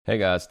Hey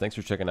guys, thanks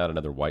for checking out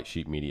another White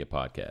Sheep Media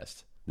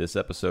podcast. This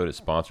episode is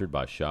sponsored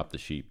by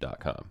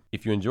shopthesheep.com.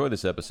 If you enjoy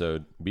this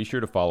episode, be sure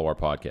to follow our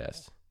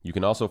podcast. You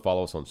can also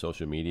follow us on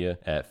social media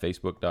at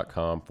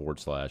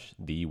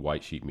facebook.com/The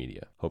White Sheep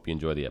Media. Hope you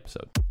enjoy the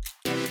episode.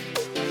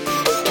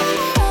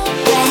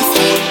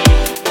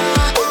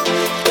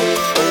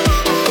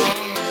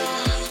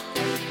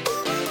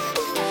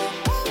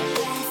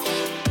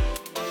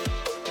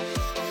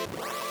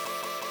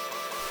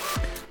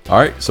 All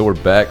right, so we're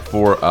back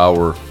for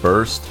our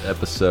first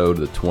episode of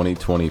the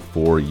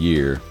 2024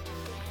 year.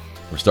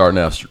 We're starting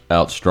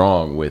out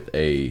strong with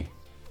a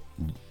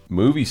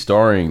movie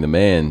starring the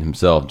man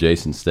himself,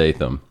 Jason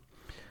Statham,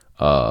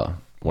 one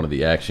of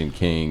the action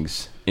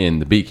kings in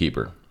The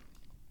Beekeeper.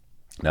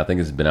 Now, I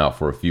think it's been out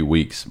for a few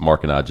weeks.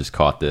 Mark and I just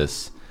caught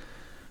this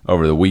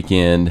over the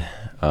weekend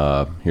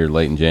here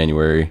late in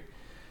January,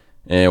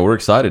 and we're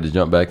excited to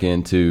jump back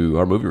into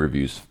our movie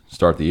reviews,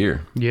 start the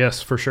year.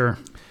 Yes, for sure.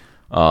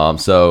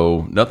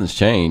 So nothing's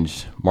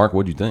changed. Mark,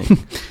 what'd you think?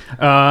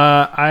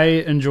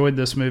 I enjoyed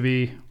this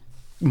movie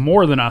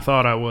more than I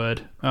thought I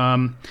would.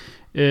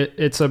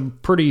 It's a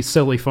pretty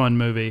silly, fun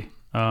movie.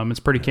 It's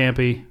pretty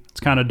campy. It's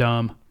kind of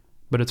dumb,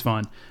 but it's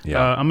fun.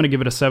 Yeah. I'm going to give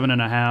it a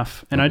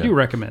 7.5, and Okay. I do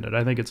recommend it.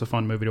 I think it's a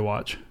fun movie to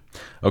watch.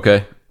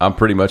 Okay, I'm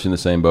pretty much in the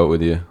same boat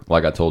with you.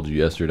 Like I told you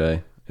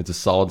yesterday, it's a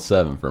solid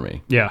 7 for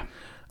me. Yeah.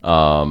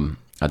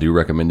 I do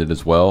recommend it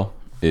as well.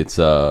 It's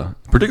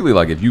particularly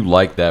like if you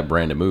like that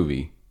brand of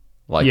movie,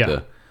 like Yeah.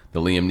 the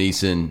Liam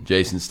Neeson,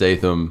 Jason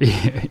Statham.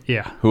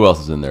 Yeah. Who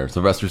else is in there?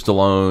 Sylvester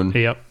Stallone.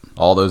 Yep.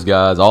 All those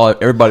guys.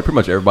 Everybody. Pretty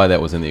much everybody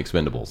that was in the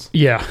Expendables.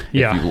 Yeah. If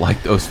Yeah. you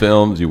like those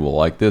films, you will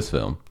like this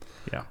film.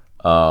 Yeah.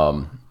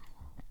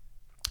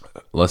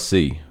 Let's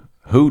see.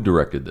 Who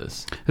directed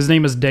this? His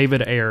name is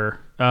David Ayer.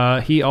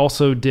 He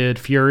also did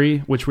Fury,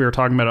 which we were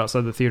talking about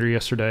outside the theater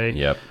yesterday.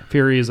 Yep.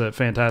 Fury is a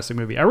fantastic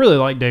movie. I really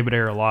like David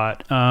Ayer a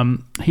lot.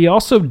 He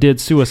also did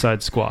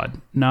Suicide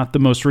Squad. Not the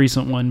most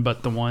recent one,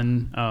 but the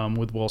one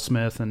with Will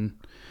Smith and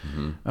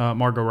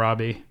Margot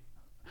Robbie.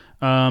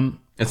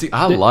 And see,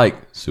 I like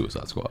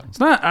Suicide Squad. It's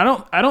not.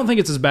 I don't think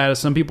it's as bad as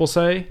some people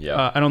say.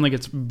 Yeah. I don't think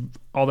it's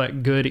all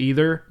that good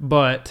either.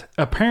 But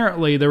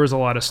apparently, there was a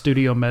lot of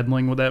studio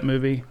meddling with that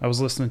movie. I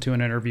was listening to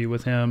an interview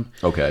with him.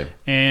 Okay.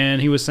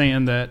 And he was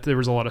saying that there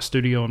was a lot of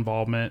studio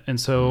involvement. And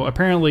so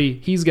apparently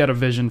he's got a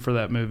vision for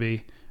that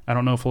movie. I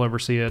don't know if we'll ever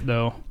see it,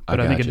 though. But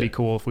I think it'd be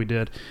cool if we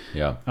did.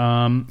 Yeah.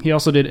 He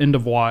also did End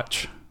of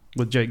Watch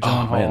with Jake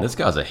Gyllenhaal. Oh, man, this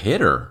guy's a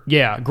hitter.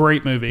 Yeah,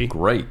 great movie.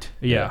 Great.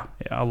 Yeah,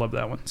 I love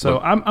that one. So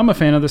I'm a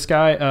fan of this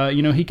guy.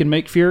 He can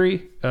make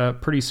Fury, a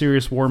pretty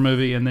serious war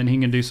movie, and then he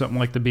can do something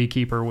like The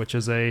Beekeeper, which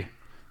is a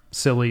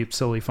silly,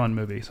 fun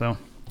movie. So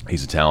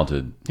He's a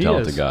talented he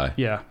is. guy.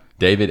 Yeah.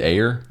 David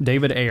Ayer.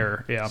 David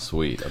Ayer. Yeah.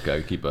 Sweet.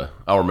 Okay,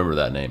 I'll remember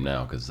that name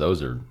now because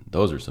those are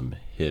some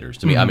hitters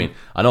to me. I mean,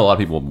 I know a lot of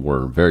people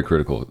were very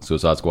critical of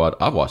Suicide Squad.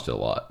 I've watched it a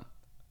lot.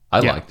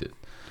 I liked it.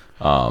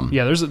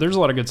 Yeah, there's a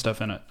lot of good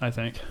stuff in it, I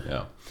think.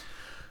 Yeah.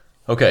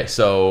 Okay,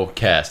 so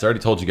cast. I already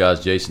told you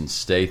guys Jason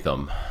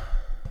Statham.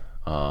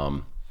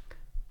 The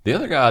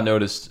other guy I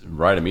noticed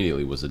right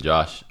immediately was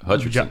Josh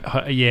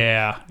Hutcherson.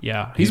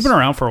 Yeah. He's been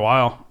around for a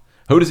while.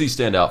 Who does he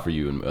stand out for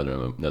you in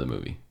another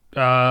movie?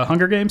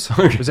 Hunger Games?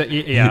 Is that,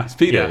 yeah. It's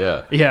Peter,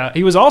 yeah. Yeah,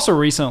 he was also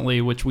recently,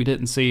 which we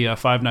didn't see,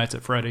 Five Nights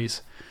at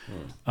Freddy's.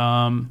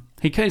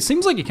 He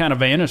seems like he kind of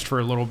vanished for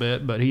a little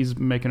bit, but he's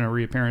making a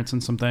reappearance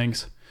in some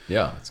things.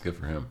 Yeah, it's good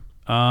for him.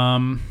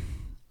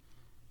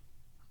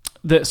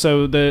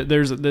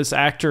 There's this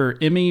actor,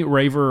 Emmy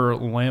Raver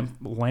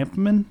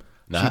Lampman.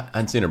 No, I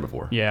hadn't seen her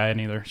before. Yeah, I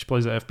hadn't either. She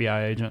plays an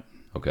FBI agent.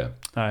 Okay.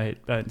 I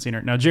hadn't seen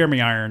her. Now,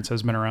 Jeremy Irons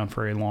has been around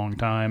for a long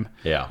time.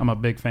 Yeah. I'm a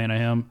big fan of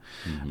him.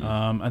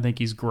 I think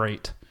he's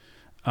great.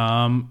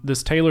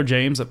 This Taylor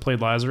James that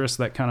played Lazarus,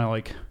 that kind of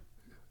like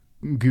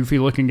goofy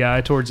looking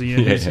guy towards the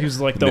end, he was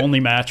like the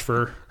only match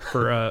for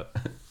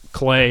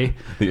Clay.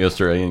 The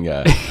Australian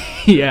guy.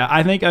 Yeah,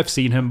 I think I've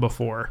seen him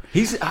before.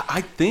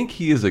 I think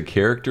he is a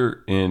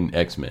character in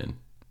X-Men.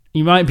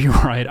 You might be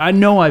right. I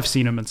know I've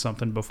seen him in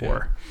something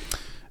before.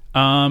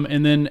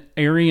 And then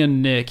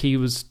Arian Nick, he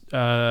was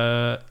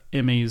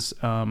Emmy's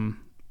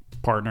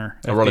partner.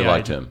 I really FBI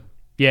liked agent. him.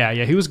 Yeah,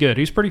 he was good.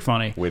 He was pretty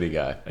funny. Witty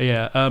guy.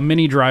 Yeah,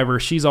 Minnie Driver,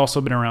 she's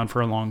also been around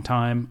for a long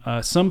time.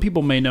 Some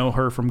people may know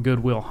her from Good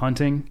Will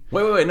Hunting.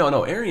 Wait,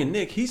 no, Arian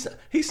Nick, he's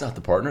not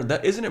the partner.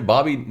 That isn't it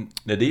Bobby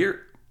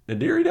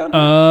Nadiri down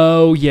there?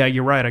 Oh, yeah,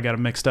 you're right. I got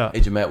him mixed up.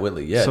 Agent Matt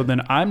Whitley, yeah. So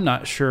then I'm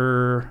not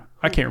sure.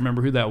 I can't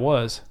remember who that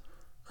was.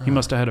 He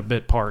must have had a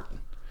bit part.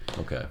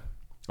 Okay.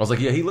 I was like,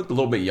 yeah, he looked a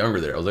little bit younger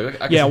there. I was like,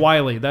 yeah,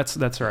 Wiley. That's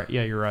right.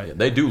 Yeah, you're right. Yeah,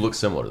 they do look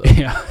similar though.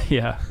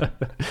 Yeah.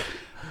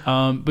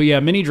 But yeah,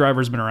 Minnie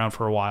Driver's been around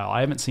for a while.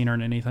 I haven't seen her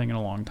in anything in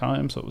a long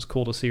time, so it was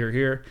cool to see her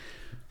here.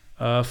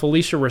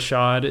 Felicia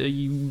Rashad,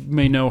 you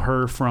may know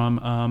her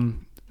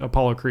from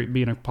Apollo Creed,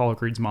 being Apollo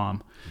Creed's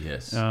mom.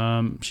 Yes.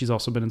 She's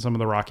also been in some of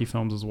the Rocky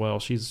films as well.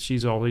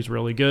 She's always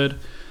really good.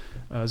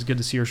 It's good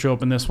to see her show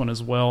up in this one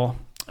as well.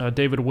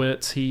 David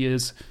Witz, he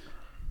is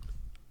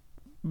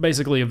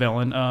basically a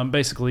villain.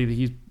 Basically,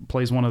 he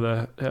plays one of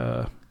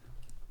the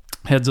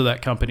heads of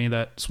that company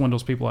that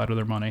swindles people out of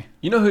their money.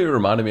 You know who he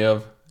reminded me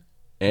of?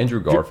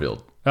 Andrew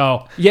Garfield.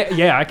 Oh,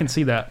 yeah, I can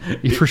see that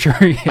for sure.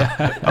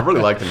 Yeah, I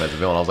really liked him as a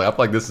villain. I was like, I feel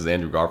like this is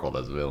Andrew Garfield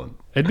as a villain.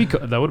 it'd be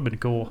cool. That would have been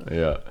cool.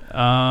 Yeah.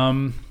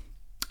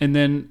 And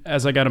then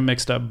as I got him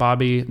mixed up,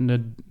 Bobby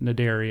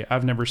Naderi.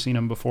 I've never seen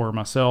him before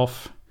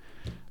myself.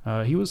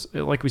 He was,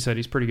 like we said,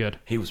 he's pretty good.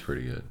 He was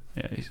pretty good.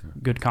 Yeah, he's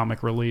good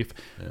comic relief.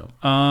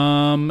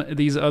 Yeah.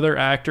 These other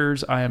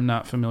actors I am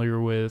not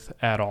familiar with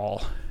at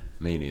all.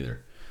 Me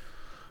neither.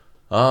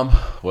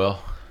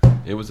 Well,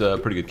 it was a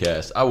pretty good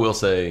cast. I will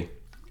say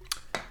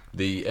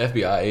the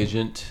FBI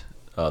agent,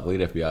 the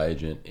lead FBI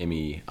agent,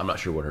 Emmy, I'm not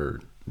sure what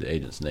the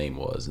agent's name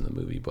was in the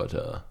movie, but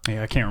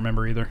Yeah, I can't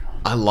remember either.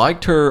 I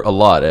liked her a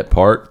lot at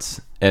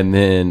parts, and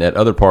then at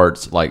other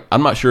parts, like,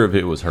 I'm not sure if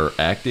it was her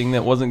acting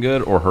that wasn't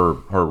good or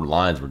her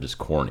lines were just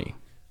corny.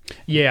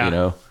 Yeah. You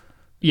know?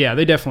 Yeah,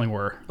 they definitely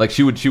were. Like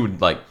she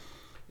would like,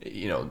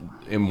 you know,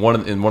 in one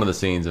of the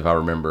scenes, if I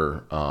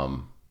remember,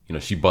 you know,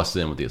 she busts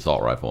in with the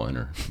assault rifle in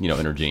her, you know,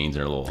 in her jeans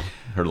and her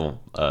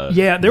little.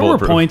 Yeah, there were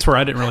points where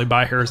I didn't really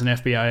buy her as an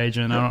FBI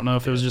agent. I don't know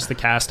if it was just the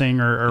casting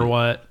or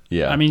what.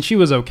 Yeah, I mean, she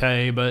was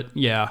okay, but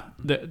yeah,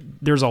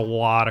 there's a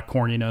lot of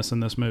corniness in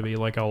this movie,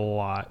 like a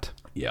lot.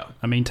 Yeah,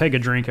 I mean, take a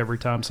drink every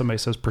time somebody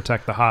says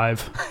 "protect the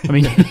hive." I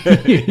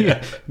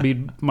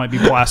mean, might be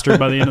plastered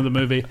by the end of the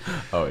movie.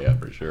 Oh yeah,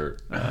 for sure.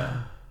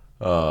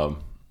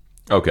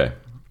 Okay,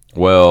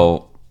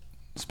 well.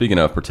 Speaking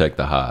of protect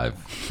the hive,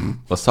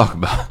 let's talk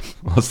about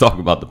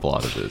the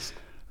plot of this.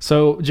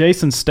 So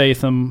Jason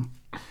Statham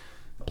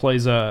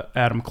plays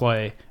Adam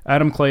Clay.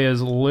 Adam Clay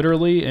is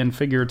literally and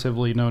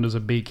figuratively known as a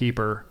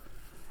beekeeper,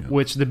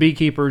 which the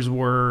beekeepers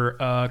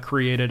were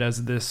created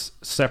as this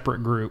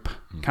separate group,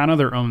 kind of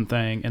their own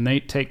thing, and they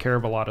take care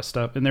of a lot of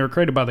stuff. And they were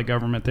created by the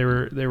government. They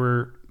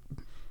were,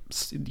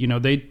 you know,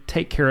 they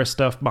take care of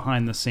stuff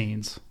behind the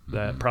scenes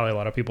that probably a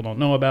lot of people don't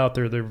know about.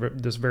 They're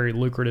this very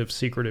lucrative,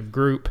 secretive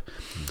group.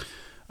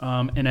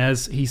 And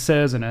as he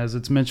says, and as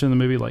it's mentioned in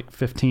the movie like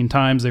 15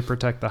 times, they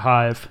protect the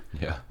hive.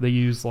 Yeah. They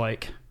use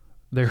like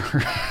they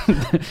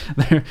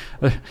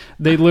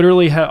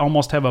literally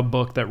almost have a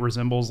book that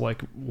resembles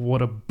like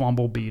what a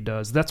bumblebee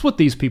does. That's what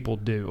these people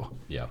do.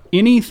 Yeah.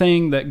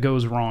 Anything that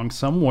goes wrong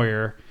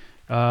somewhere,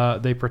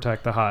 they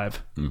protect the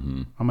hive.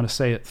 Mm-hmm. I'm going to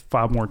say it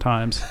 5 more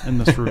times in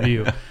this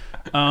review.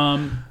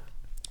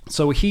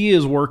 So he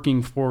is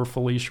working for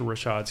Felicia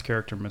Rashad's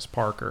character, Miss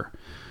Parker.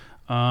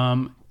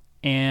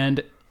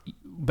 And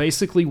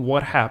basically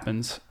what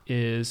happens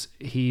is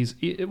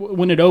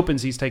when it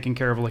opens, he's taking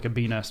care of like a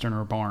bee nest in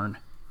her barn.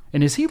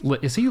 And is he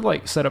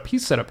like set up?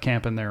 He's set up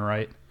camp in there,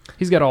 right?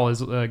 He's got all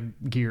his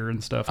gear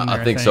and stuff in there,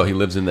 I think so. He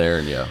lives in there,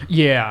 and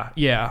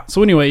yeah.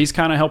 So anyway, he's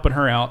kind of helping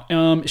her out.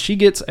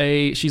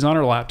 She's on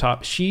her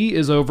laptop. She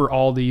is over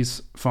all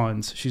these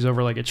funds. She's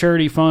over like a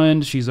charity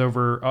fund. She's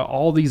over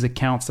all these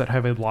accounts that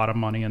have a lot of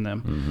money in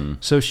them. Mm-hmm.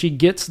 So she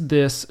gets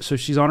this. So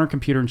she's on her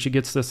computer and she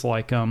gets this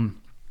like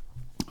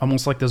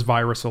almost like this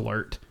virus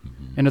alert,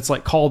 and it's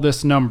like, call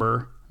this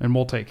number and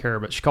we'll take care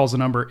of it. She calls the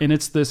number, and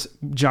it's this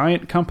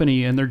giant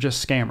company, and they're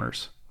just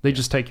scammers. They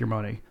just take your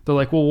money. They're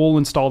like, well, we'll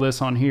install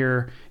this on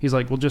here. He's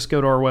like, well, just go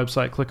to our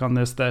website, click on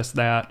this,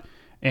 that.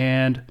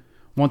 And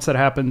once that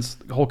happens,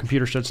 the whole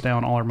computer shuts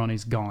down. All our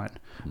money's gone.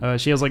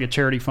 She has like a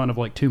charity fund of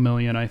like $2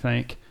 million, I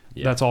think.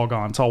 Yeah. That's all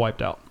gone. It's all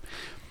wiped out.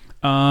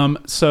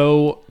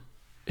 So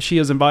she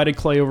has invited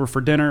Clay over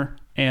for dinner,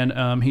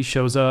 and he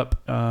shows up.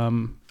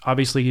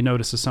 Obviously, he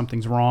notices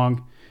something's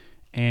wrong,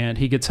 and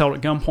he gets held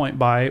at gunpoint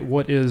by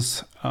what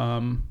is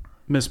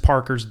Miss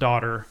Parker's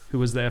daughter, who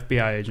was the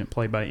FBI agent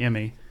played by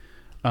Emmy.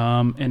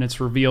 And it's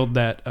revealed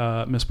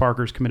that Miss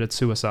Parker's committed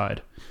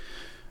suicide.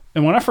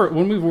 And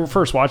when we were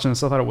first watching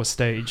this, I thought it was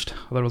staged.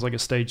 I thought it was like a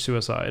staged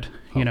suicide.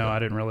 Okay. You know, I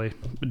didn't really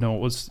know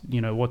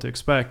what to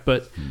expect.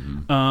 But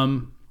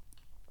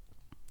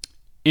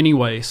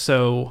anyway,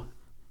 so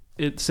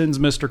it sends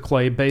Mr.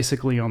 Clay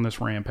basically on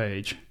this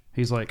rampage.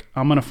 He's like,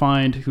 I'm going to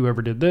find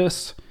whoever did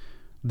this.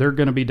 They're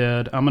going to be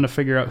dead. I'm going to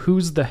figure out who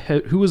is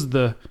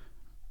the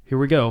here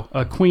we go,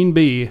 queen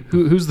bee,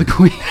 who's the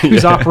queen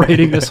who's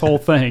operating this whole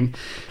thing,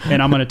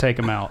 and I'm going to take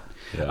him out.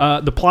 Yeah.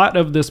 The plot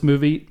of this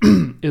movie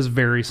is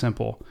very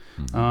simple.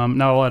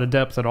 Not a lot of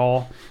depth at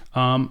all.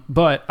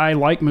 But I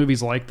like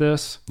movies like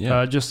this.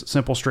 Yeah. Just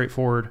simple,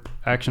 straightforward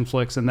action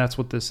flicks, and that's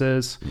what this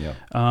is. Yeah.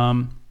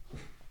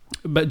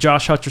 But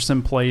Josh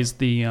Hutcherson plays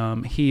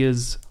he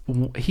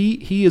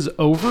is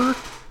over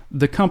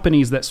the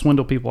companies that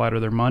swindle people out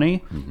of their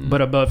money, but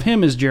above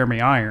him is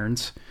Jeremy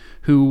Irons,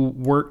 who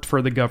worked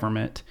for the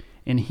government,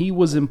 and he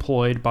was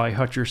employed by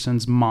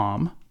Hutcherson's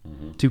mom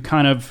to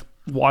kind of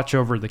watch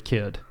over the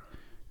kid,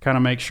 kind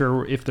of make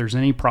sure if there's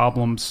any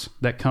problems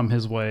that come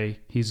his way,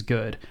 he's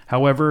good.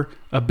 However,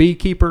 a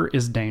beekeeper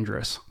is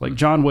dangerous, like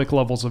John Wick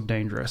levels of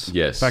dangerous.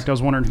 Yes. In fact, I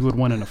was wondering who would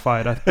win in a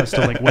fight. I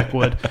still think Wick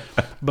would.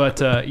 But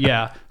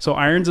yeah, so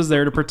Irons is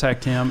there to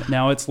protect him.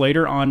 Now, it's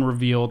later on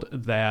revealed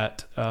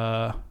that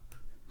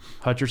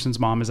Hutcherson's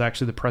mom is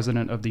actually the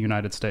president of the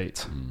United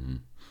States.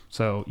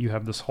 So you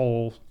have this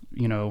whole,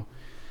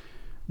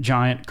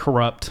 giant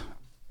corrupt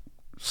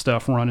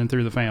stuff running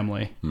through the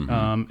family.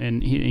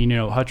 And he,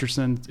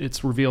 Hutcherson,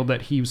 it's revealed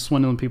that he was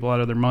swindling people out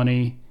of their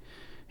money.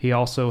 He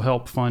also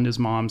helped fund his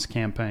mom's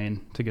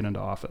campaign to get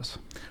into office.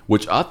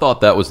 Which I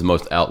thought that was the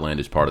most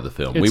outlandish part of the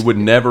film. We would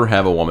never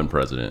have a woman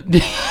president.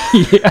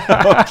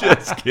 I'm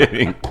just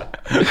kidding.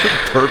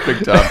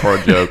 Perfect time for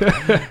a joke.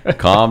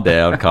 Calm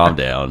down, calm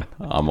down.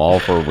 I'm all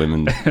for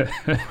women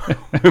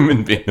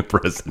being the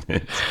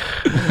president.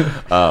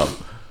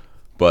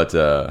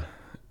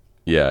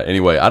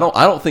 Anyway, I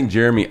don't think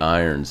Jeremy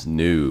Irons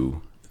knew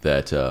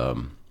that.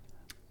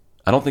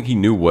 I don't think he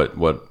knew what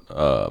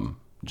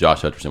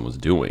Josh Hutcherson was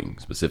doing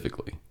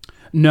specifically.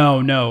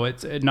 No,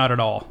 it's not at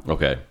all.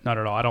 Okay, not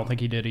at all. I don't think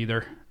he did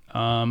either.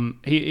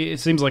 It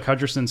seems like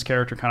Hutcherson's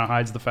character kind of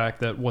hides the fact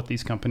that what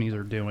these companies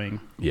are doing.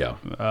 Yeah.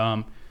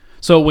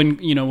 So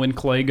when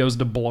Clay goes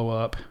to blow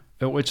up,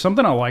 which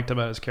something I liked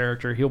about his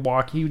character, he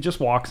just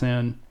walks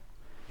in.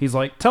 He's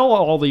like, tell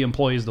all the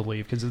employees to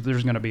leave because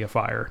there's going to be a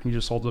fire. He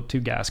just holds up 2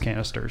 gas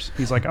canisters.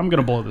 He's like, I'm going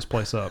to blow this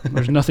place up.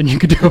 There's nothing you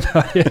can do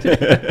about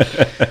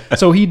it.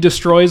 So he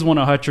destroys one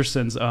of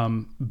Hutcherson's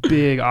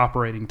big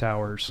operating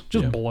towers.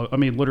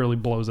 Literally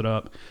blows it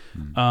up.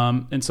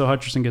 And so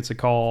Hutcherson gets a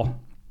call.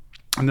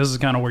 And this is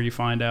kind of where you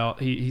find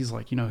out. He's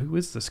like, who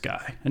is this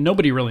guy? And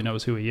nobody really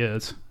knows who he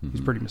is.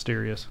 He's pretty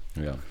mysterious.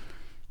 Yeah.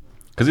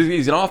 Because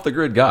he's an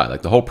off-the-grid guy.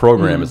 Like, the whole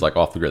program is like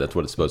off-the-grid. That's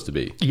what it's supposed to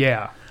be.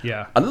 Yeah.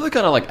 Another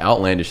kind of like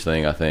outlandish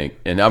thing, I think,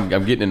 and I'm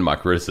getting into my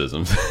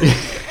criticisms.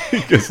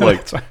 Because,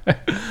 like,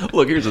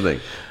 look, here's the thing.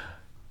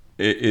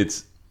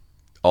 It's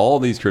all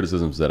these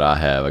criticisms that I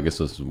have. I guess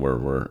this is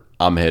where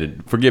I'm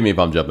headed. Forgive me if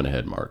I'm jumping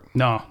ahead, Mark.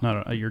 No,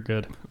 you're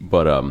good.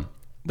 But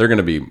they're going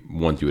to be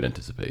ones you would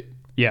anticipate.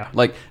 Yeah.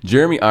 Like,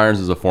 Jeremy Irons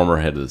is a former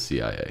head of the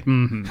CIA.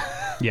 Mm-hmm.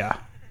 Yeah.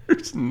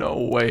 There's no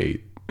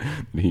way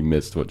he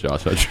missed what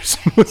Josh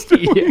Hutcherson was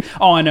doing. Yeah.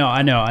 Oh, I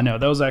know.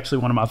 That was actually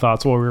one of my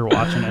thoughts while we were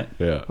watching it.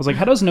 Yeah. I was like,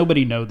 how does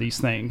nobody know these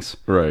things?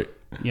 Right.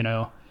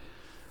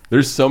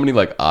 There's so many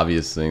like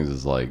obvious things.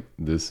 It's like,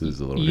 this is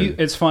a little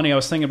It's funny. I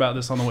was thinking about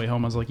this on the way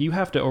home. I was like, you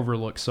have to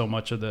overlook so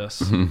much of this.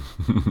 And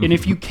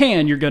if you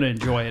can, you're going to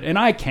enjoy it. And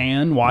I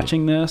can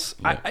watching this.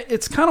 Yeah.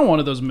 It's kind of one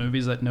of those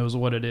movies that knows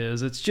what it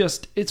is. It's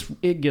just,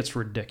 it gets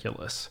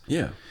ridiculous.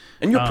 Yeah.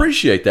 And you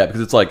appreciate that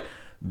because it's like,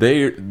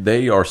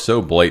 they are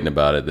so blatant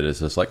about it that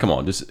it's just like, come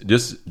on,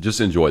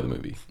 just enjoy the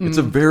movie. It's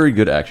a very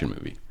good action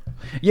movie.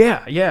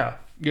 Yeah,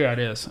 it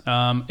is.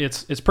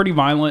 It's pretty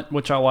violent,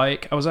 which I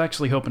like. I was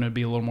actually hoping it'd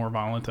be a little more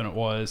violent than it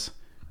was.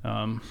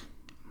 I'm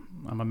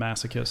a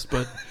masochist,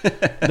 but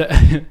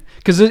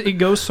because it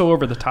goes so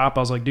over the top,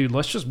 I was like, dude,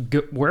 let's just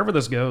go wherever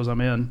this goes.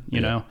 I'm in.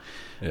 You know.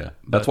 Yeah,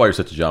 that's why you're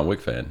such a John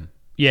Wick fan.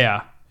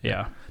 Yeah.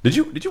 Did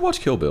you watch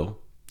Kill Bill?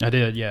 I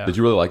did, yeah. Did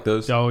you really like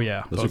those? Oh,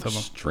 yeah. Those both are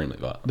extremely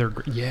violent. They're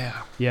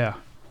yeah.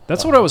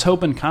 That's what I was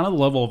hoping, kind of the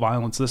level of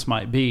violence this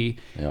might be.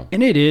 Yeah.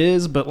 And it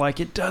is, but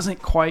like it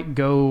doesn't quite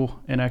go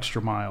an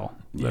extra mile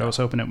that I was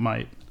hoping it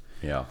might.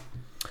 Yeah.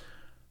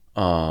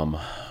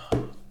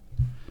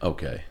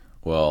 Okay.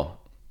 Well,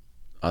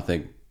 I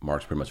think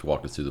Mark's pretty much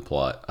walked us through the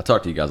plot. I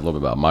talked to you guys a little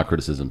bit about my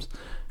criticisms.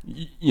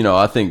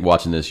 I think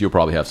watching this, you'll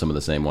probably have some of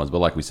the same ones. But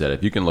like we said,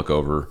 if you can look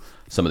over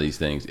some of these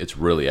things, it's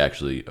really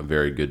actually a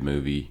very good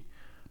movie.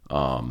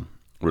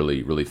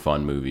 Really, really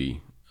fun movie.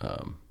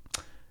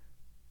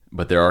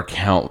 But there are there's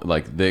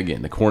a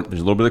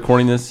little bit of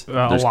corniness.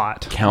 There's a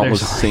lot.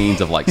 Countless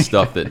scenes of like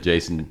stuff that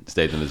Jason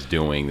Statham is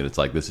doing that it's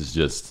like, this is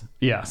just,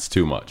 it's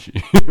too much.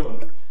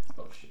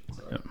 Oh shit!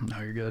 Sorry.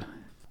 No, you're good.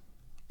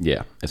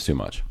 Yeah, it's too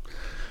much.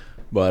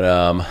 But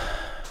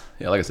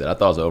like I said, I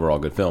thought it was an overall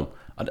good film.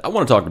 I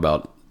want to talk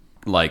about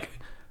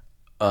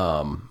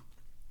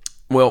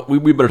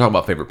we better talk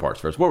about favorite parts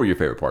first. What were your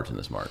favorite parts in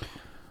this, Mark?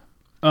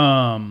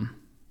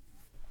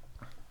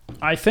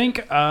 I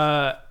think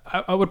I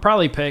would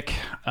probably pick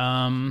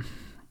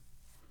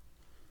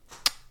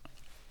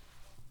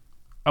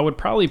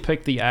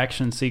the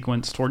action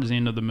sequence towards the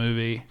end of the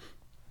movie.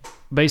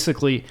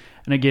 Basically,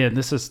 and again,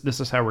 this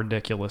is how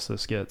ridiculous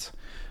this gets.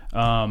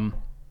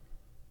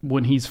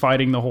 When he's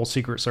fighting the whole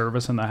Secret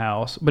Service in the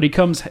house, but he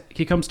comes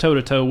toe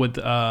to toe with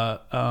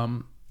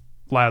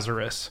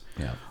Lazarus.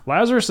 Yeah.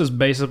 Lazarus is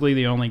basically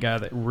the only guy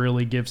that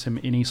really gives him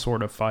any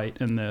sort of fight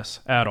in this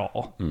at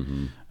all.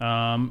 Mm-hmm.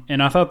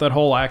 And I thought that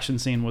whole action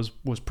scene was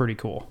pretty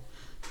cool.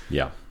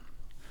 Yeah.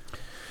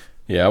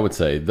 Yeah, I would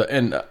say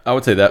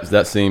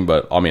that scene,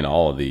 but I mean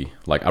all of the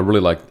I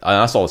really like.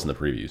 I saw this in the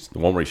previews. The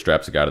one where he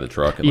straps the guy to the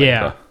truck. And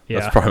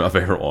that's probably my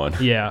favorite one.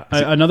 Yeah,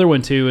 another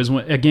one too is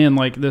when again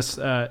like this.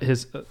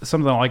 His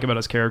something I like about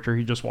his character.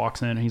 He just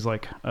walks in and he's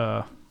like,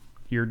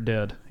 "You're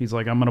dead." He's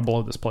like, "I'm gonna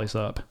blow this place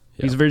up."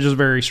 Yeah. He's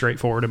very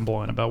straightforward and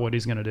blunt about what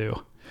he's gonna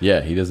do.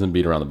 Yeah, he doesn't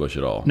beat around the bush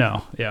at all.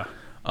 No. Yeah.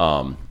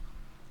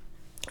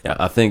 Yeah,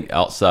 I think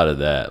outside of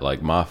that,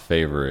 like my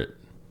favorite,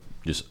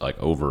 just like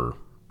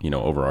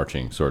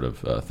overarching sort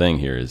of thing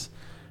here is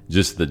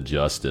just the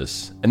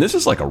justice, and this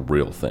is like a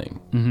real thing.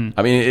 Mm-hmm.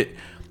 I mean,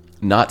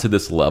 not to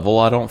this level,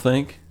 I don't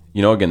think.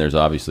 Again, there's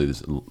obviously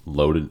this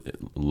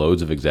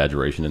loads of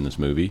exaggeration in this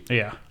movie.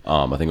 Yeah.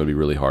 I think it would be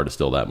really hard to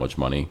steal that much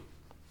money.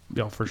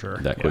 Yeah, for sure.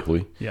 That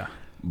quickly. Yeah.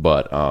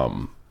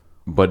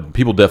 But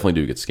people definitely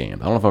do get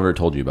scammed. I don't know if I've ever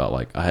told you about,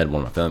 like, I had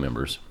one of my family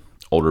members,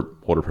 older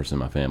person in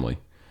my family.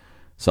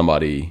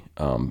 Somebody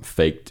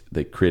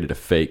they created a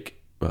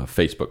fake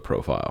Facebook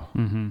profile,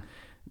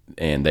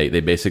 and they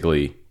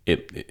basically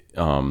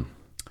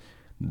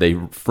they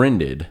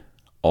friended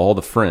all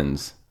the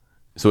friends,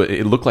 so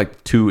it looked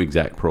like two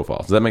exact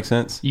profiles. Does that make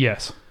sense?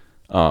 Yes.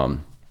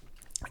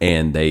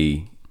 And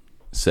they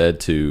said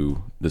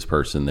to this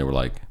person, they were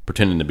like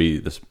pretending to be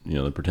this,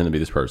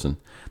 person.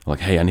 They're like,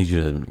 hey, I need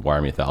you to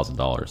wire me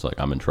 $1,000. Like,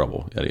 I'm in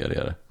trouble, yada, yada,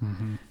 yada.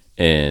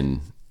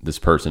 And this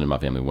person in my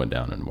family went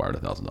down and wired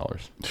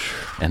 $1,000.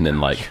 And then,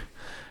 like,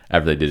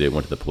 after they did it,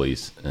 went to the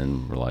police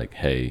and were like,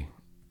 hey,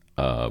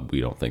 we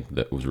don't think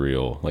that was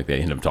real. Like, they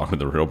ended up talking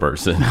to the real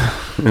person.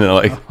 And they're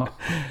like,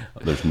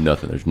 there's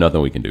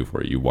nothing we can do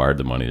for you. You wired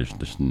the money.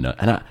 There's no,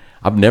 and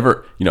I've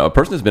never, a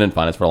person that's been in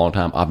finance for a long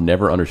time, I've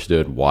never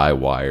understood why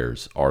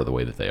wires are the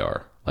way that they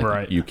are. Like,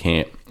 right. You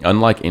can't,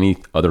 unlike any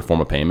other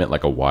form of payment,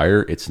 like a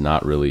wire, it's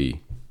not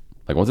really,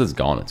 like, once it's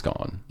gone, it's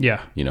gone.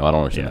 Yeah. I don't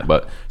understand that.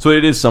 But, so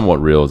it is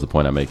somewhat real is the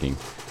point I'm making.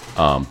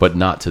 But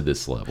not to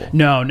this level.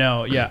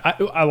 No, yeah.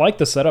 I like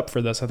the setup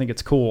for this. I think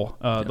it's cool,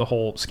 the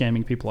whole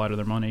scamming people out of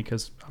their money,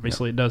 because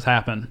obviously it does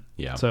happen.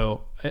 Yeah.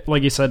 So,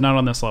 like you said, not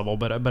on this level,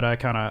 but I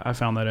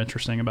found that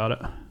interesting about it.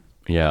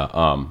 Yeah.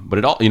 But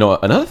it all,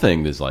 another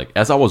thing is, like,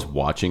 as I was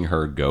watching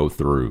her go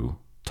through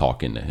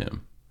talking to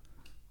him,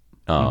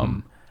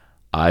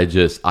 I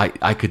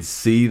could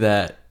see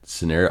that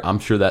scenario. I'm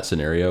sure that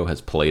scenario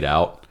has played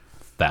out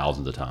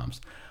thousands of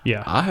times.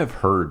 Yeah. I have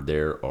heard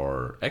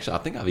actually, I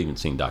think I've even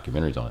seen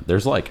documentaries on it.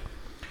 There's, like,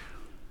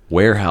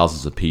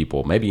 warehouses of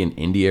people, maybe in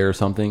India or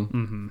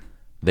something.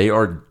 They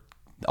are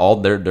all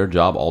their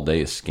job all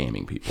day is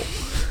scamming people.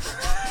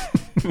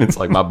 It's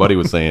like my buddy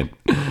was saying,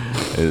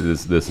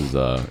 this is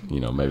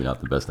maybe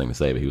not the best thing to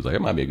say, but he was like,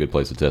 it might be a good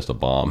place to test a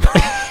bomb.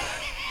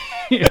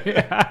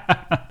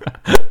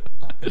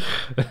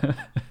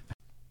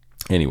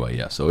 Anyway,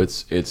 yeah, so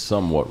it's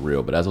somewhat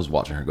real. But as I was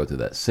watching her go through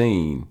that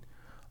scene,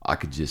 I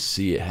could just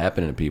see it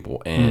happening to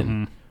people,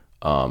 and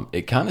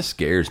it kind of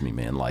scares me,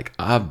 man. Like,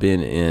 I've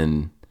been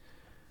in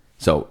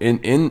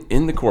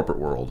the corporate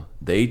world,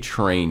 they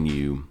train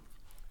you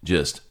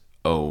just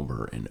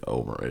over and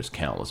over. There's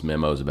countless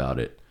memos about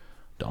it.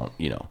 Don't,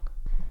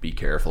 be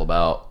careful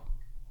about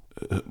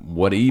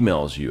what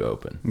emails you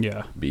open.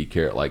 Yeah. Be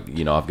careful. Like,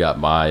 I've got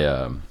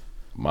my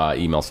my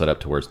email set up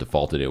to where it's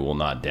defaulted. It will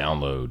not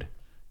download.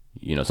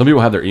 Some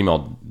people have their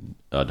email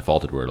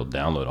defaulted where it'll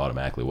download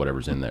automatically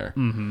whatever's in there.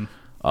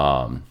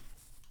 Don't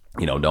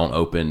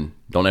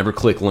ever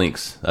click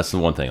links. That's the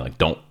one thing. Like,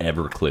 don't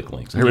ever click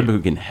links. I hear people who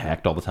get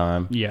hacked all the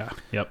time. Yeah.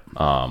 Yep.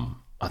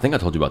 I think I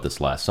told you about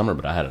this last summer,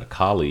 but I had a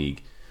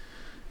colleague.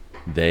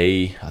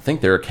 I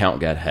think their account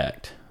got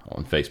hacked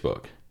on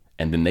Facebook,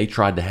 and then they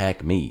tried to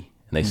hack me,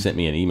 and they sent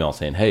me an email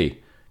saying, "Hey,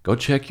 go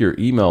check your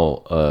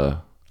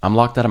email. I'm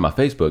locked out of my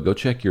Facebook. Go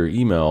check your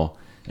email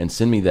and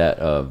send me that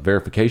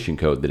verification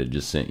code that it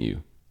just sent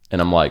you." And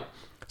I'm like,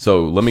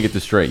 so let me get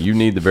this straight. You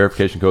need the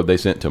verification code they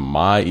sent to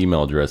my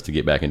email address to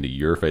get back into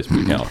your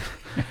Facebook account.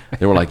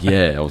 They were like,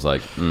 yeah. I was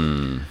like,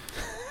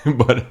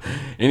 But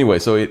anyway,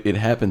 so it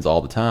happens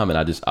all the time. And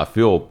I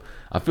feel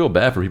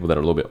bad for people that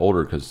are a little bit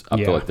older, because I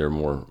feel like they're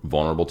more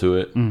vulnerable to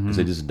it, because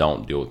they just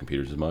don't deal with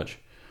computers as much.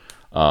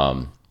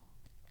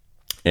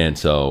 And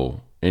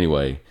so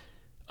anyway,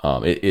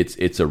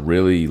 it's a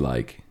really,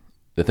 like,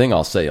 the thing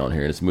I'll say on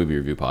here, and it's a movie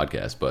review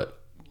podcast, but,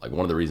 like,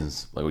 one of the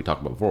reasons, like we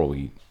talked about before,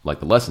 we like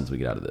the lessons we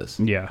get out of this.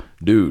 Yeah.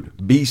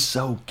 Dude, be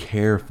so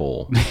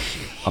careful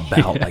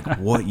about like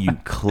what you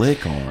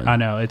click on. I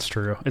know, it's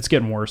true. It's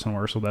getting worse and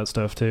worse with that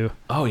stuff too.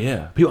 Oh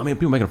yeah. People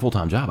making a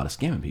full-time job out of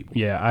scamming people.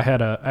 Yeah, I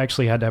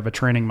actually had to have a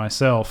training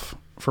myself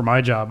for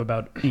my job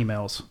about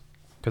emails,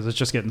 because it's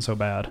just getting so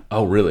bad.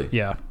 Oh really?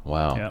 Yeah.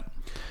 Wow. Yeah.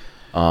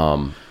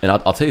 And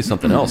I'll tell you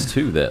something else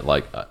too, that,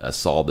 like, I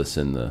saw this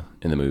in the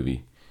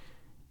movie.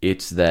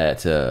 It's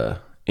that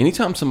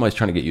anytime somebody's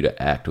trying to get you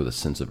to act with a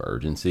sense of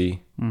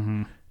urgency,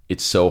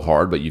 it's so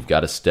hard, but you've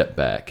got to step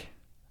back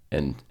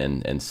and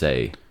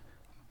say,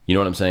 you know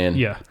what I'm saying?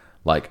 Yeah.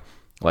 Like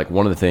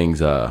one of the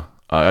things,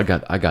 I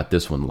got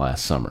this one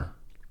last summer.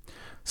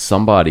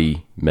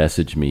 Somebody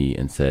messaged me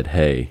and said,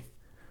 hey,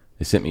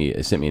 they sent me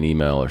an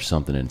email or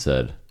something and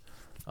said,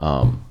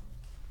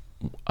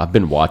 I've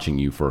been watching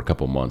you for a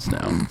couple months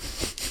now,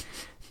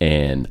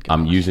 and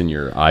I'm using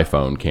your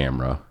iPhone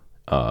camera,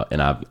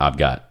 and I've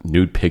got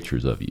nude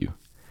pictures of you.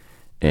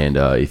 And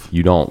if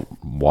you don't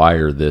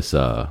wire this,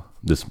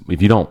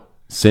 if you don't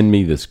send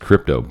me this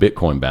crypto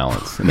Bitcoin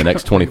balance in the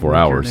next 24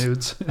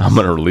 hours, I'm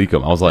gonna leak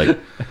them. I was like,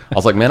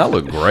 man, I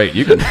look great.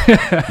 You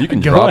can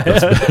drop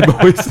this,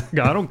 boys.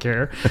 I don't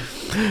care.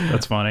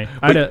 That's funny.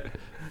 I had a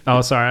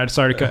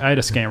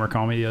scammer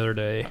call me the other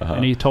day,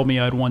 and he told me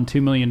I'd won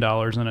 $2 million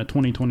in a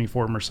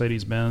 2024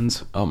 Mercedes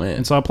Benz. Oh man!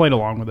 And so I played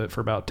along with it for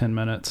about 10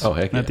 minutes. Oh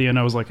heck! And at the end,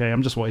 I was like, "Hey,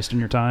 I'm just wasting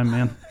your time,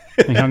 man."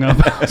 And he hung up.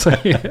 I was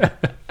like, yeah.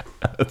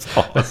 That's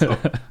awesome.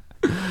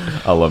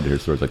 I love to hear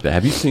stories like that.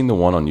 Have you seen the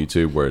one on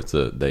YouTube where it's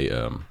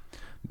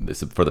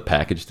for the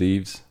package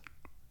thieves?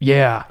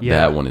 Yeah.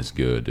 That one is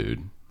good,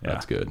 dude.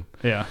 That's good.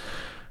 Yeah.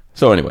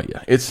 So anyway,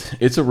 yeah,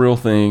 it's a real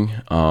thing.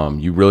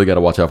 You really got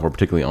to watch out for,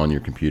 particularly on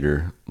your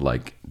computer.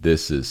 Like,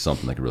 this is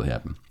something that could really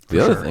happen.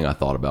 The other thing I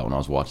thought about when I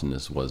was watching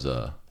this was,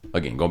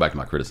 again, going back to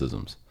my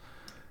criticisms,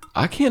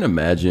 I can't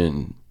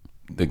imagine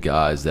the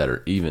guys that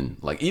are even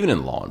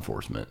in law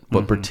enforcement,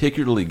 but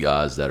particularly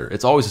guys that are,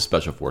 it's always the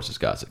special forces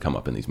guys that come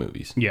up in these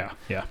movies. Yeah.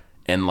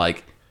 And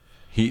like,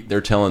 they're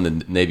telling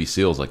the Navy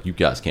SEALs, like, you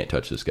guys can't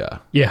touch this guy.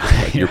 Yeah.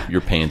 Like,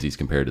 you're pansies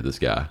compared to this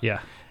guy.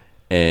 Yeah.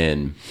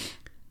 And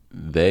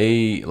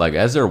they, like,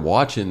 as they're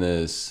watching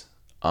this,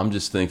 I'm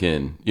just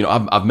thinking, you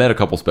know, I've met a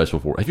couple special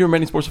forces. Have you ever met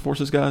any special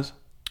forces guys?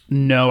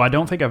 No, I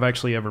don't think I've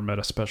actually ever met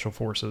a special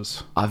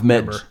forces. I've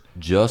met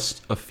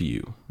just a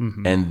few,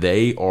 and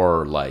they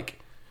are like,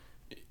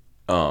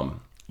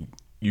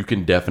 you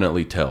can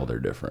definitely tell they're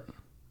different.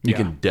 You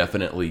can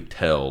definitely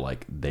tell,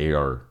 like, they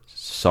are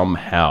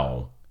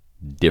somehow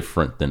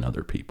different than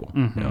other people.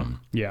 You know?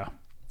 Yeah.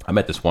 I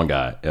met this one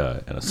guy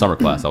in a summer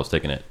class I was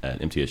taking at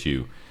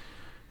MTSU.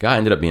 Guy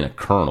ended up being a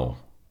colonel.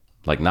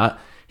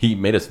 He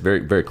made us very,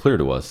 very clear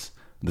to us.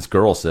 This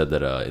girl said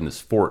that in this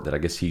fort that I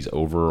guess he's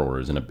over, or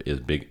is a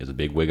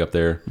big wig up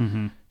there.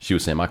 She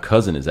was saying, my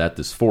cousin is at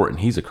this fort and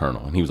he's a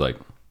colonel. And he was like,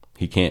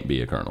 he can't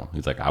be a colonel.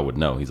 He's like, I would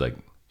know.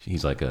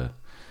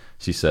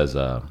 She says,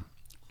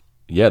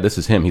 yeah, this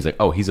is him. He's like,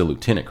 oh, he's a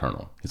lieutenant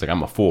colonel. He's like,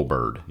 I'm a full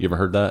bird. You ever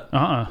heard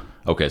that?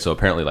 Okay, so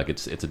apparently, like,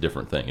 it's a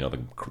different thing. You know,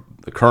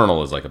 the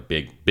colonel is like a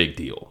big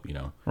deal. You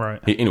know, right?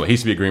 Anyway, he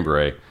used to be a Green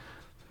Beret.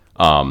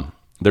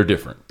 They're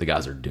different. The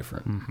guys are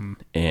different,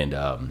 and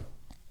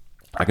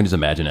I can just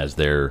imagine as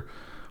they're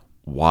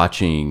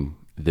watching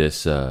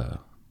these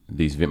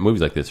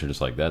movies like this, they're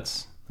just like,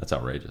 that's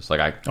outrageous.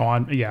 Like,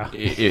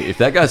 if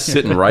that guy's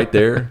sitting right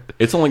there,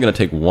 it's only going to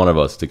take one of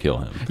us to kill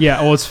him.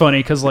 Yeah. Well, it's funny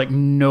because, like,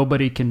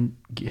 nobody can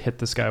hit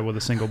this guy with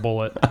a single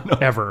bullet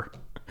ever.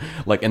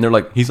 Like, and they're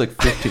like, he's like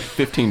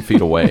 15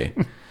 feet away.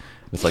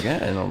 It's like, I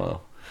don't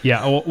know.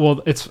 Yeah.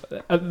 Well, it's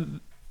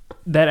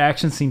that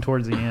action scene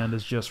towards the end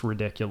is just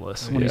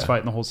ridiculous when he's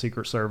fighting the whole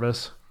Secret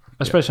Service,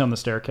 especially on the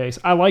staircase.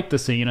 I like the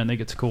scene. I think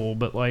it's cool,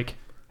 but, like,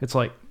 it's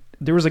like,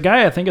 there was a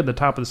guy, I think, at the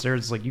top of the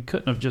stairs. It's like, you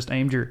couldn't have just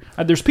aimed your...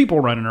 there's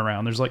people running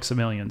around. There's, like,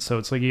 civilians. So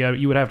it's like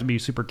you would have to be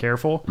super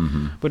careful.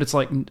 But it's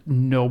like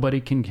nobody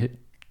can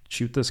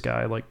shoot this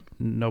guy. Like,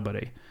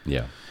 nobody.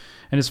 Yeah.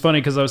 And it's funny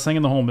because I was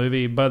thinking the whole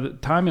movie, by the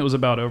time it was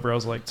about over, I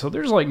was like, so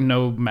there's, like,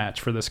 no match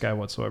for this guy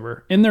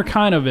whatsoever. And there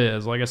kind of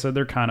is. Like I said,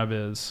 there kind of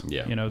is.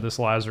 Yeah. You know, this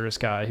Lazarus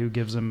guy who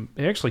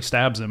he actually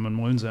stabs him and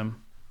wounds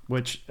him.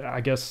 Which,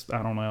 I guess,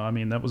 I don't know. I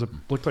mean, that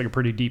looked like a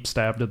pretty deep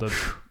stab to the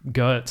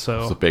gut.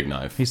 So it's a big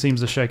knife. He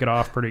seems to shake it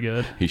off pretty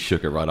good. He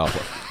shook it right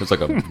off. It's like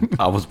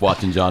I was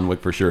watching John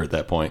Wick for sure at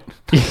that point.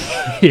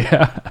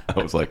 Yeah.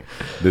 I was like,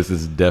 this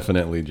is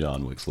definitely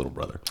John Wick's little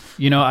brother.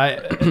 You know, I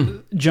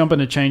jump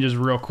into changes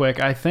real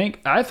quick. I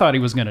thought he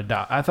was going to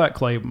die. I thought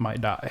Clay might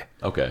die.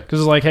 Okay. Because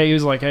he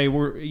was like, hey, I'm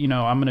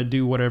going to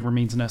do whatever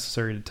means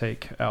necessary to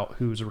take out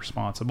who's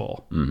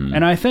responsible.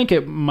 And I think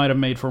it might have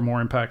made for a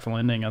more impactful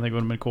ending. I think it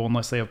would have been cool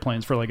unless they have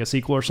plans for, like, a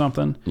sequel or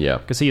something. Yeah.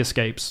 Because he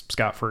escapes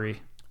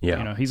scot-free. Yeah.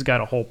 You know, he's got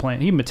a whole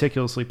plan. He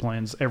meticulously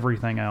plans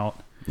everything out.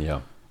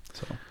 Yeah.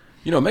 So,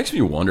 you know, it makes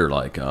me wonder,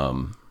 like,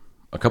 a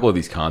couple of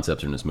these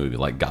concepts in this movie,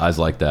 like guys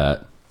like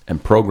that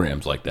and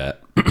programs like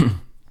that,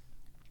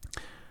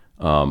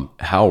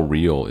 how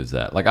real is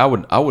that? Like, I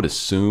would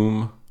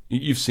assume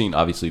you've seen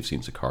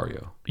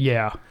Sicario.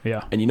 Yeah.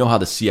 Yeah. And you know how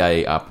the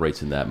CIA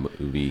operates in that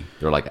movie.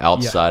 They're like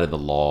outside of the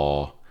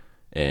law,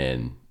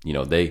 and, you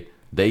know,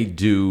 they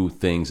do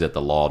things that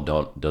the law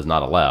does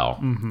not allow.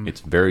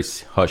 It's very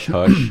hush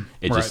hush.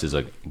 It just is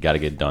a got to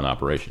get done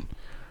operation.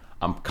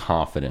 I'm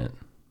confident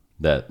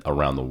that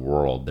around the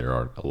world there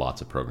are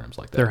lots of programs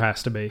like that. There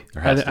has to be.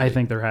 I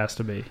think there has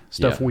to be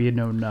stuff we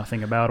know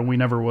nothing about, and we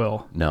never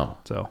will. No.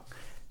 So,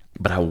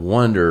 but I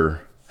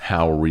wonder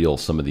how real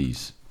some of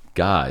these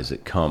guys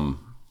that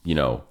come, you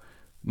know,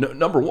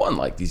 number one,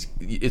 like these,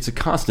 it's a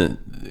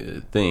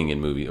constant thing in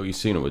movie. Oh, you've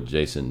seen it with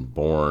Jason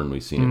Bourne.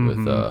 We've seen it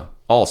with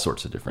all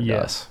sorts of different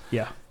guys.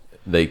 Yeah.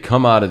 They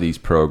come out of these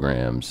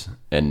programs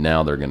and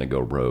now they're going to go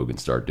rogue and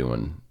start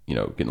doing, you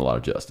know, getting a lot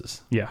of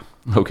justice. Yeah.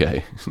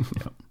 Okay.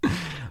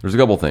 There's a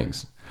couple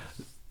things.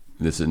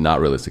 This is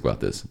not realistic about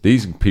this.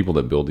 These people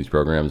that build these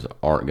programs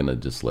aren't going to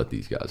just let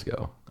these guys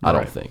go. I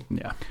don't think.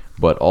 Yeah.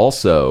 But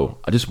also,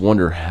 I just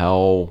wonder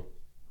how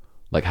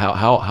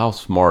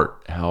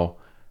smart,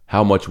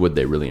 how much would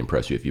they really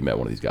impress you if you met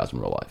one of these guys in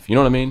real life? You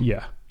know what I mean?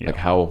 Yeah. Like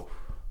how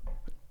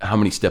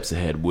many steps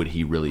ahead would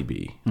he really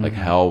be? Like,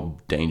 how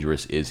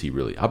dangerous is he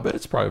really? I bet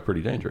it's probably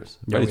pretty dangerous.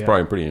 I bet he's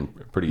probably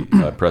pretty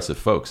impressive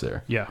folks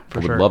there. Yeah, for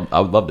sure.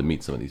 I would love to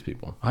meet some of these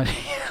people. I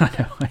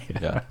know.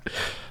 Yeah.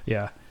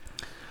 Yeah.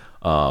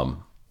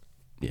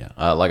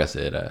 Yeah. Like I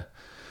said,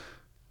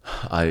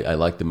 I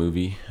liked the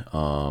movie.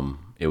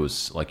 It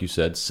was, like you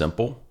said,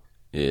 simple.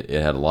 It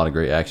had a lot of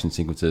great action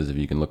sequences. If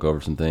you can look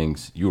over some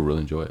things, you will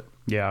really enjoy it.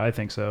 Yeah, I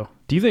think so.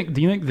 Do you think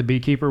the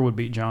Beekeeper would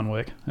beat John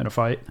Wick in a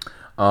fight?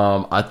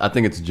 I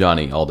think it's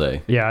Johnny all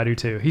day. Yeah, I do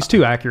too. He's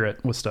too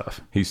accurate with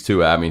stuff. He's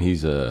too. I mean,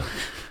 he's a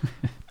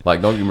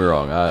Like, don't get me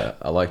wrong,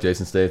 I like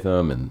Jason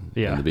Statham and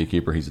the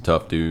Beekeeper. He's a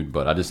tough dude,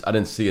 but I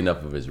didn't see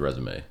enough of his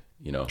resume.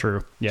 You know,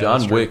 True. Yeah,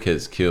 John Wick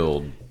has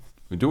killed.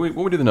 What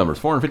we do the numbers?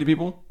 450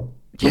 people.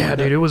 Yeah,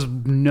 dude, it was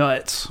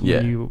nuts.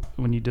 Yeah.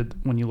 When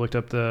you looked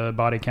up the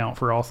body count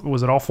for all,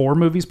 was it all 4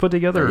 movies put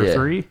together or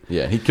 3?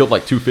 Yeah, he killed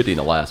like 250 in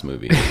the last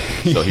movie.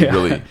 So he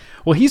really.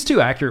 Well, he's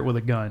too accurate with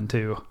a gun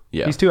too.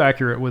 Yeah, he's too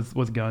accurate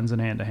with guns and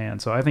hand to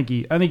hand. So I think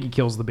he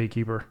kills the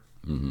Beekeeper.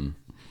 Mm-hmm.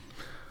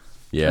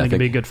 Yeah, I think it'd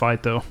be a good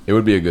fight though. It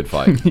would be a good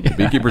fight. The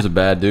Beekeeper's a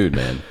bad dude,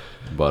 man.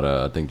 But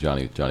I think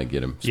Johnny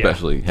get him.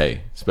 Especially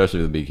if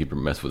the Beekeeper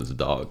mess with his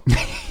dog.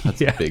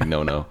 That's a big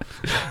no.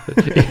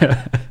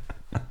 Yeah.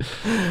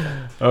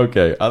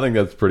 Okay, I think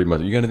that's pretty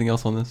much it. You got anything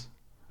else on this?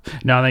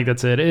 No, I think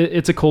that's it.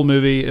 It's a cool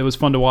movie. It was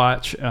fun to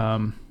watch.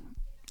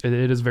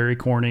 It is very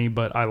corny,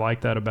 but I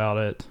like that about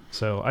it.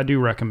 So I do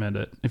recommend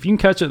it. If you can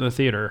catch it in the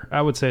theater,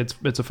 I would say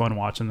it's a fun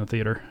watch in the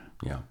theater.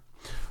 Yeah.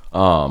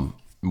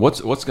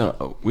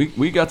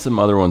 We got some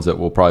other ones that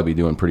we'll probably be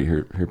doing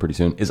here pretty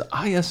soon. Is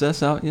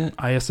ISS out yet?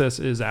 ISS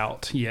is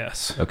out.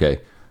 Yes.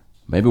 Okay.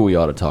 Maybe we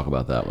ought to talk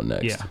about that one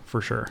next. Yeah, for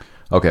sure.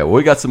 Okay. Well,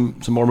 we got some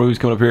more movies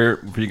coming up here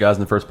for you guys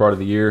in the first part of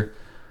the year.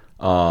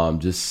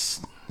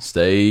 Just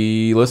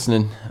stay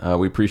listening.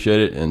 We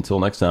appreciate it. Until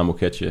next time, we'll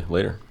catch you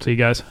later. See you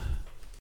guys.